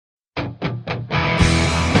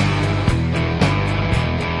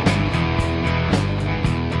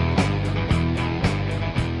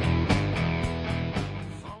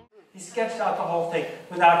whole thing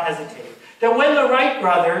without hesitating. That when the Wright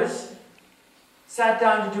brothers sat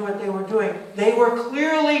down to do what they were doing, they were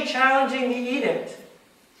clearly challenging the edict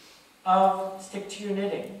of stick to your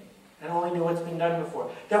knitting and only do what's been done before.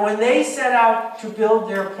 That when they set out to build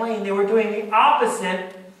their plane, they were doing the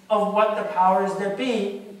opposite of what the powers that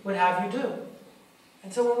be would have you do.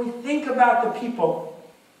 And so when we think about the people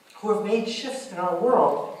who have made shifts in our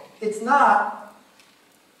world, it's not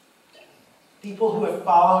people who have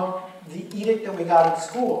followed the edict that we got in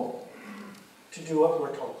school to do what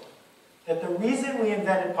we're told. That the reason we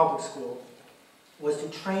invented public school was to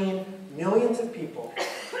train millions of people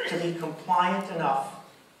to be compliant enough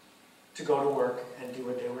to go to work and do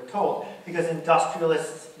what they were told. Because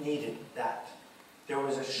industrialists needed that. There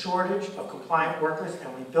was a shortage of compliant workers,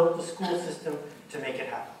 and we built the school system to make it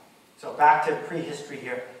happen. So back to prehistory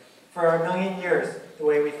here. For a million years, the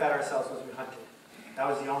way we fed ourselves was we hunted. That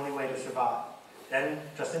was the only way to survive. Then,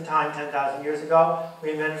 just in time, 10,000 years ago,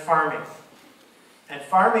 we invented farming. And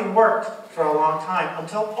farming worked for a long time,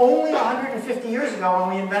 until only 150 years ago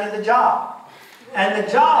when we invented the job. And the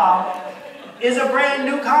job is a brand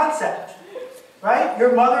new concept, right?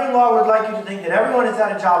 Your mother-in-law would like you to think that everyone has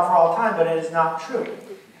had a job for all time, but it is not true.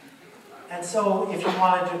 And so if you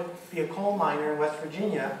wanted to be a coal miner in West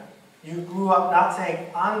Virginia, you grew up not saying,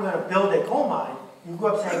 I'm going to build a coal mine. You grew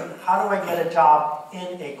up saying, how do I get a job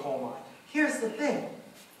in a coal mine? Here's the thing.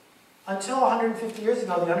 Until 150 years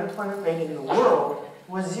ago, the unemployment rate in the world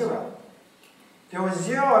was 0. There was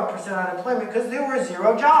 0% unemployment because there were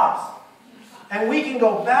 0 jobs. And we can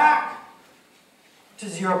go back to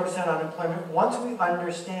 0% unemployment once we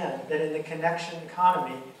understand that in the connection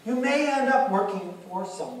economy, you may end up working for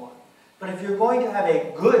someone. But if you're going to have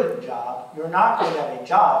a good job, you're not going to have a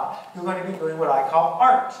job, you're going to be doing what I call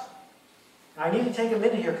art. Now, I need to take a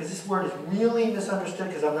minute here because this word is really misunderstood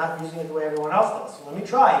because I'm not using it the way everyone else does. So let me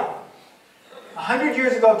try it. 100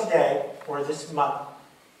 years ago today, or this month,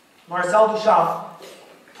 Marcel Duchamp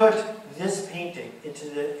put this painting into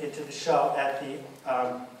the show at the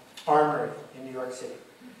Armory in New York City.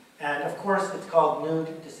 And of course, it's called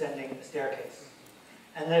Nude Descending Staircase.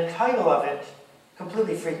 And the title of it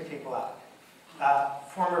completely freaked people out.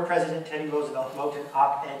 Former President Teddy Roosevelt wrote an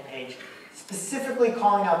op-ed page specifically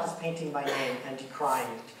calling out this painting by name and decrying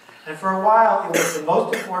it. And for a while, it was the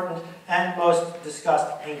most important and most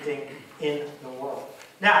discussed painting in the world.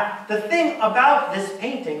 Now, the thing about this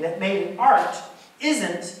painting that made it art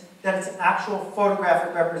isn't that it's an actual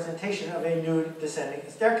photographic representation of a nude descending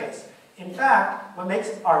staircase. In fact, what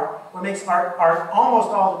makes art almost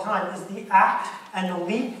all the time is the act and the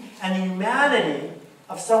leap and the humanity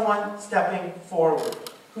of someone stepping forward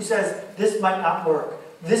who says, this might not work,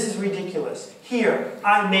 this is ridiculous, here,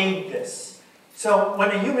 I made this. So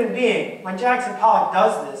when a human being, when Jackson Pollock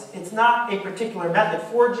does this, it's not a particular method.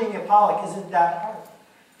 Forging a Pollock isn't that hard.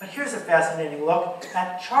 But here's a fascinating look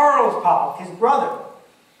at Charles Pollock, his brother,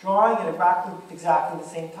 drawing at exactly the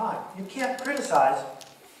same time. You can't criticize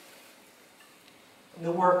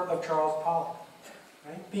the work of Charles Pollock,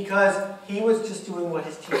 right? Because he was just doing what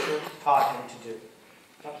his teacher taught him to do.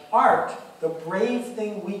 But art, the brave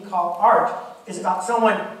thing we call art, is about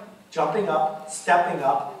someone jumping up, stepping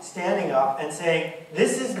up, standing up, and saying,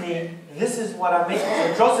 this is me, this is what I'm making.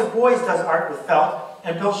 So Joseph Beuys does art with felt,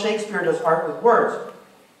 and Bill Shakespeare does art with words.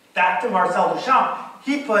 Back to Marcel Duchamp,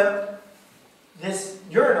 he put this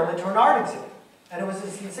urinal into an art exhibit, and it was a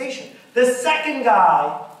sensation. The second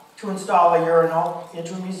guy to install a urinal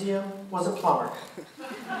into a museum was a plumber.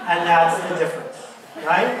 And that's the difference,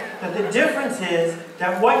 right? But the difference is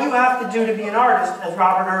that what you have to do to be an artist, as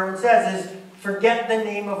Robert Irwin says, is forget the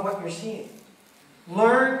name of what you're seeing.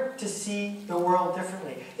 Learn to see the world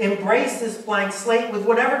differently. Embrace this blank slate with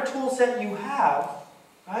whatever tool set you have,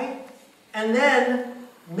 right? And then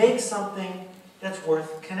make something that's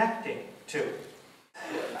worth connecting to.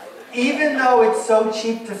 Even though it's so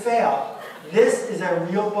cheap to fail, this is a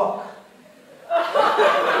real book.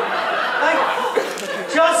 Like,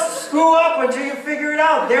 just screw up until you figure it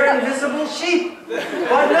out. They're invisible sheep.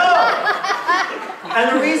 But no.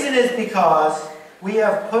 And the reason is because we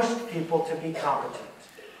have pushed people to be competent.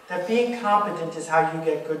 That being competent is how you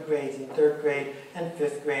get good grades in 3rd grade and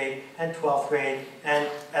 5th grade and 12th grade and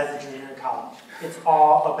as a junior in college. It's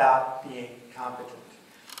all about being competent.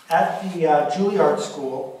 At the Juilliard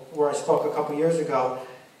School, where I spoke a couple years ago,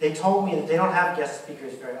 they told me that they don't have guest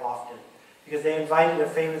speakers very often because they invited a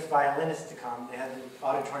famous violinist to come. They had the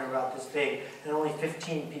auditorium about this big, and only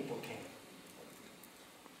 15 people came.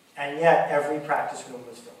 And yet, every practice room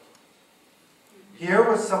was filled. Here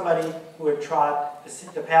was somebody who had trod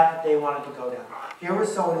the path that they wanted to go down. Here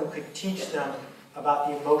was someone who could teach them about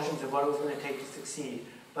the emotions of what it was going to take to succeed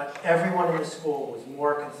but everyone in the school was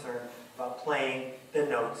more concerned about playing the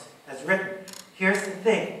notes as written. Here's the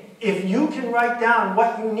thing. If you can write down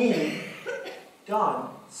what you need done,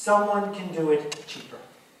 someone can do it cheaper.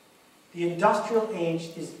 The industrial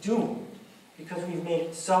age is doomed because we've made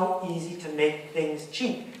it so easy to make things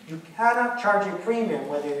cheap. You cannot charge a premium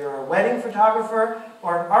whether you're a wedding photographer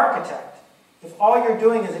or an architect if all you're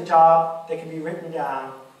doing is a job that can be written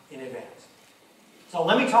down in advance. So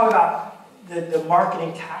let me talk about the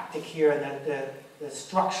marketing tactic here and the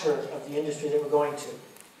structure of the industry that we're going to.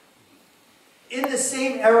 In the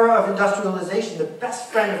same era of industrialization, the best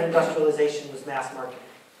friend of industrialization was mass marketing.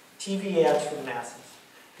 TV ads for the masses.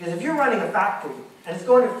 Because if you're running a factory and it's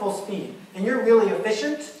going at full speed and you're really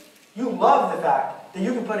efficient, you love the fact that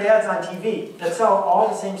you can put ads on TV that sell all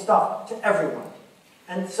the same stuff to everyone.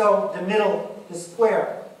 And so the middle, the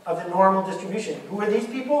square of the normal distribution, who are these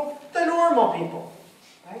people? The normal people.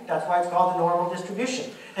 Right? That's why it's called the normal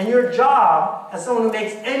distribution. And your job, as someone who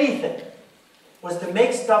makes anything, was to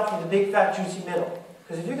make stuff for the big, fat, juicy middle.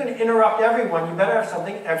 Because if you're going to interrupt everyone, you better have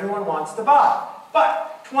something everyone wants to buy.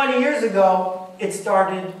 But 20 years ago, it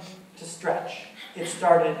started to stretch. It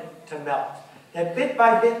started to melt. And bit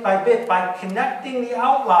by bit by bit, by connecting the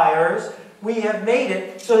outliers, we have made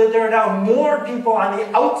it so that there are now more people on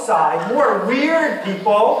the outside, more weird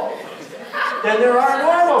people, than there are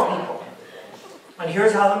normal people. And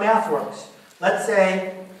here's how the math works. Let's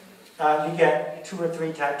say you get 2 or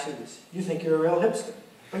 3 tattoos. You think you're a real hipster.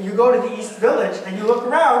 But you go to the East Village and you look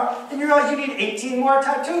around and you realize you need 18 more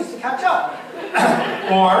tattoos to catch up.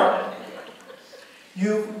 Or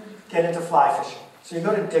you get into fly fishing. So you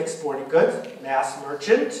go to Dick's Sporting Goods, mass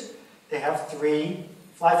merchant. They have 3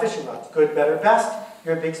 fly fishing rods. Good, better, best.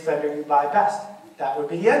 You're a big spender, you buy best. That would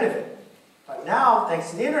be the end of it. But now, thanks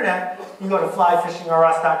to the internet, you go to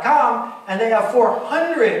flyfishingrus.com and they have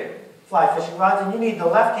 400 fly fishing rods, and you need the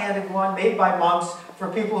left-handed one made by monks for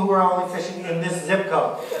people who are only fishing in this zip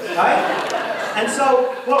code, right? And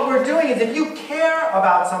so what we're doing is if you care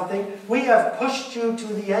about something, we have pushed you to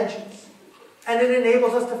the edges. And it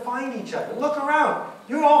enables us to find each other. Look around.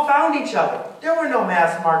 You all found each other. There were no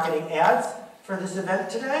mass marketing ads for this event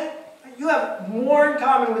today. You have more in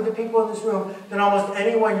common with the people in this room than almost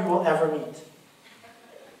anyone you will ever meet.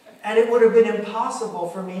 And it would have been impossible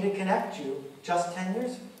for me to connect you just 10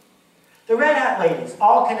 years ago. The Red Hat ladies,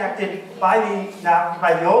 all connected by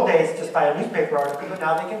the old days just by a newspaper article, but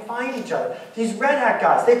now they can find each other. These Red Hat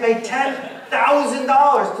guys, they paid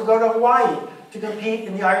 $10,000 to go to Hawaii to compete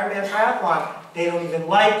in the Ironman triathlon. They don't even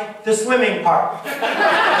like the swimming part.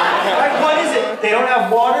 Right? What is it? They don't have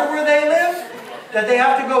water where they live? That they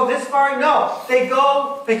have to go this far? No. They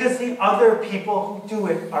go because the other people who do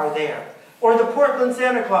it are there. Or the Portland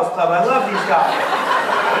Santa Claus Club. I love these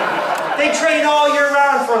guys. They train all year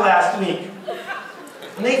round for last week.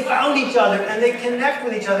 And they found each other and they connect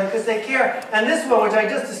with each other because they care. And this one, which I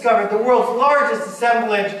just discovered, the world's largest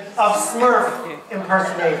assemblage of Smurf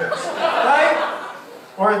impersonators. Right?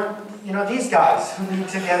 Or, you know, these guys who need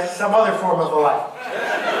to get some other form of a life.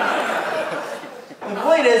 The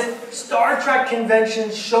point is, Star Trek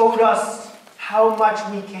conventions showed us how much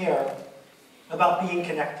we care about being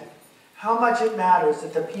connected. How much it matters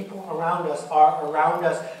that the people around us are around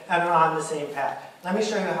us and are on the same path. Let me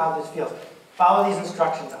show you how this feels. Follow these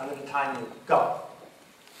instructions under the time loop. Go.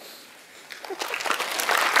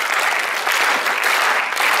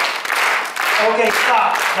 Okay,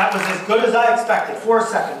 stop. That was as good as I expected. 4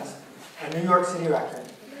 seconds. A New York City record.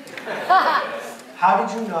 How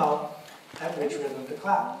did you know at which rhythm to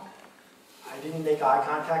clap? I didn't make eye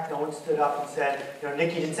contact. No one stood up and said, you know,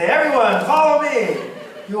 Nikki didn't say, everyone, follow me.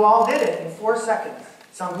 You all did it in 4 seconds.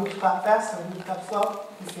 Some groups clap fast, some groups clap slow.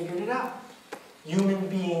 You figured it out. Human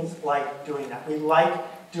beings like doing that. We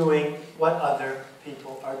like doing what other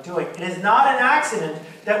people are doing. It is not an accident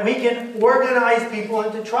that we can organize people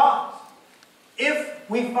into tribes. If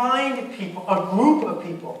we find people, a group of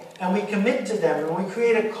people, and we commit to them, and we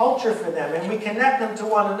create a culture for them, and we connect them to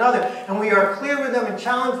one another, and we are clear with them and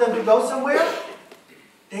challenge them to go somewhere,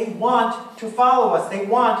 they want to follow us. They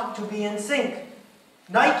want to be in sync.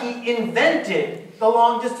 Nike invented the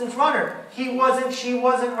long-distance runner. He wasn't, she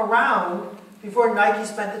wasn't around before Nike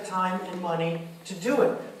spent the time and money to do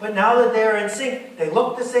it. But now that they're in sync, they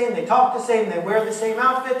look the same, they talk the same, they wear the same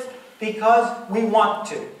outfits because we want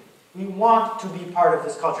to. We want to be part of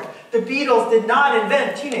this culture. The Beatles did not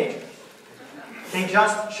invent teenagers. They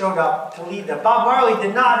just showed up to lead them. Bob Marley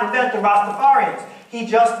did not invent the Rastafarians. He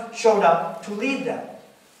just showed up to lead them.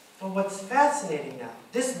 But what's fascinating now,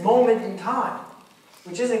 this moment in time,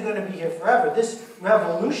 which isn't going to be here forever, this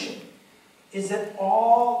revolution, is that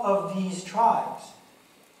all of these tribes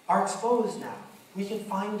are exposed now. we can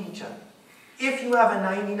find each other. If you have a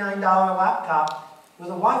 $99 laptop with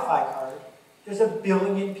a Wi-Fi card, there's 1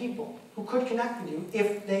 billion people who could connect with you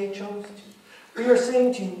if they chose to. We are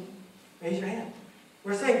saying to you, raise your hand.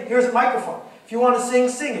 We're saying, here's a microphone. If you want to sing,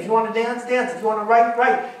 sing. If you want to dance, dance. If you want to write,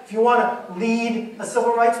 write. If you want to lead a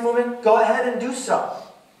civil rights movement, go ahead and do so.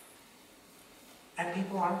 And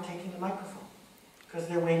people aren't taking the microphone because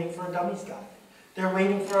they're waiting for a dummies guy. They're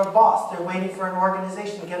waiting for a boss. They're waiting for an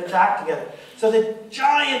organization to get its act together. So the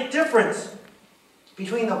giant difference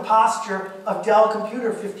between the posture of Dell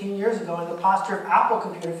Computer 15 years ago and the posture of Apple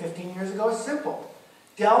Computer 15 years ago is simple.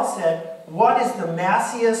 Dell said, what is the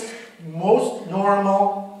massiest, most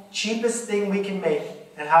normal, cheapest thing we can make,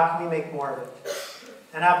 and how can we make more of it?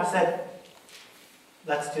 And Apple said,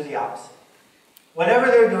 let's do the opposite. Whatever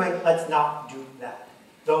they're doing, let's not do that.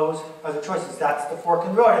 Those are the choices. That's the fork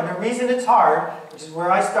in the road. And the reason it's hard, which is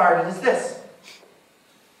where I started, is this.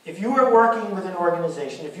 If you are working with an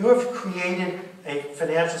organization, if you have created a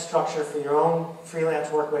financial structure for your own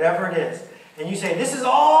freelance work, whatever it is, and you say, this is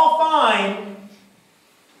all fine,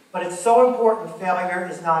 but it's so important, failure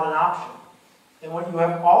is not an option, then what you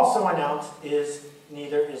have also announced is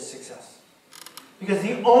neither is success. Because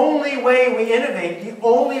the only way we innovate, the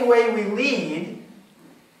only way we lead,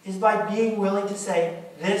 is by being willing to say,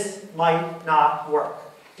 this might not work.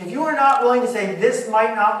 If you are not willing to say, this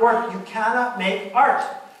might not work, you cannot make art.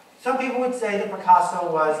 Some people would say that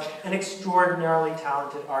Picasso was an extraordinarily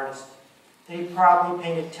talented artist. That he probably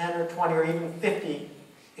painted 10 or 20 or even 50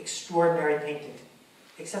 extraordinary paintings.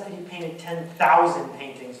 Except that he painted 10,000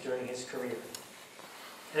 paintings during his career.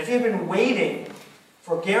 And if he had been waiting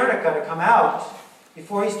for Guernica to come out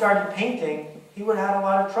before he started painting, he would have had a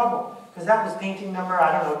lot of trouble. Because that was painting number,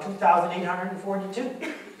 I don't know,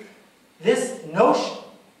 2,842. This notion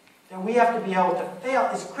that we have to be able to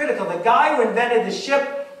fail is critical. The guy who invented the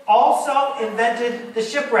ship also invented the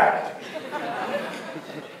shipwreck.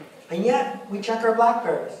 And yet, we check our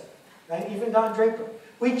BlackBerries, right? Even Don Draper.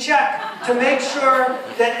 We check to make sure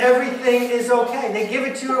that everything is okay. They give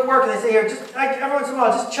it to you at work and they say, here, just like, every once in a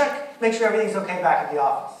while, just check, make sure everything's okay back at the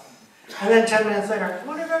office. And then 10 minutes later, I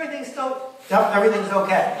wonder if everything's still, yep, everything's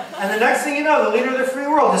okay. And the next thing you know, the leader of the free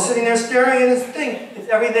world is sitting there staring at his thing. Is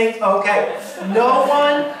everything okay? No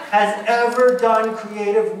one has ever done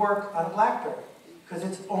creative work on a BlackBerry. Because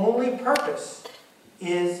its only purpose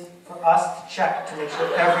is for us to check to make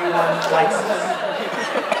sure everyone likes us.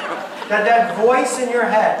 That voice in your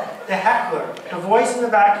head, the heckler, the voice in the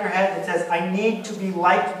back of your head that says, I need to be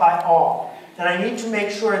liked by all. That I need to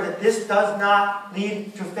make sure that this does not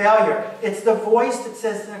lead to failure. It's the voice that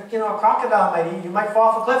says, you know, a crocodile might eat you, might fall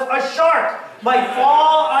off a cliff. A shark might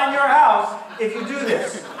fall on your house if you do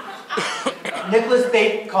this. Nicholas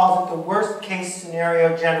Bate calls it the worst case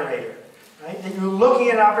scenario generator. Right? That you're looking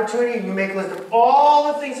at an opportunity and you make a list of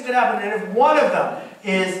all the things that could happen, and if one of them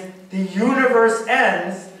is the universe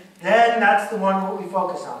ends, then that's the one we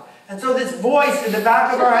focus on. And so this voice in the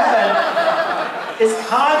back of our head is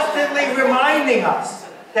constantly reminding us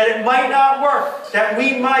that it might not work, that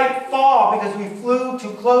we might fall because we flew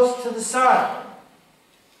too close to the sun.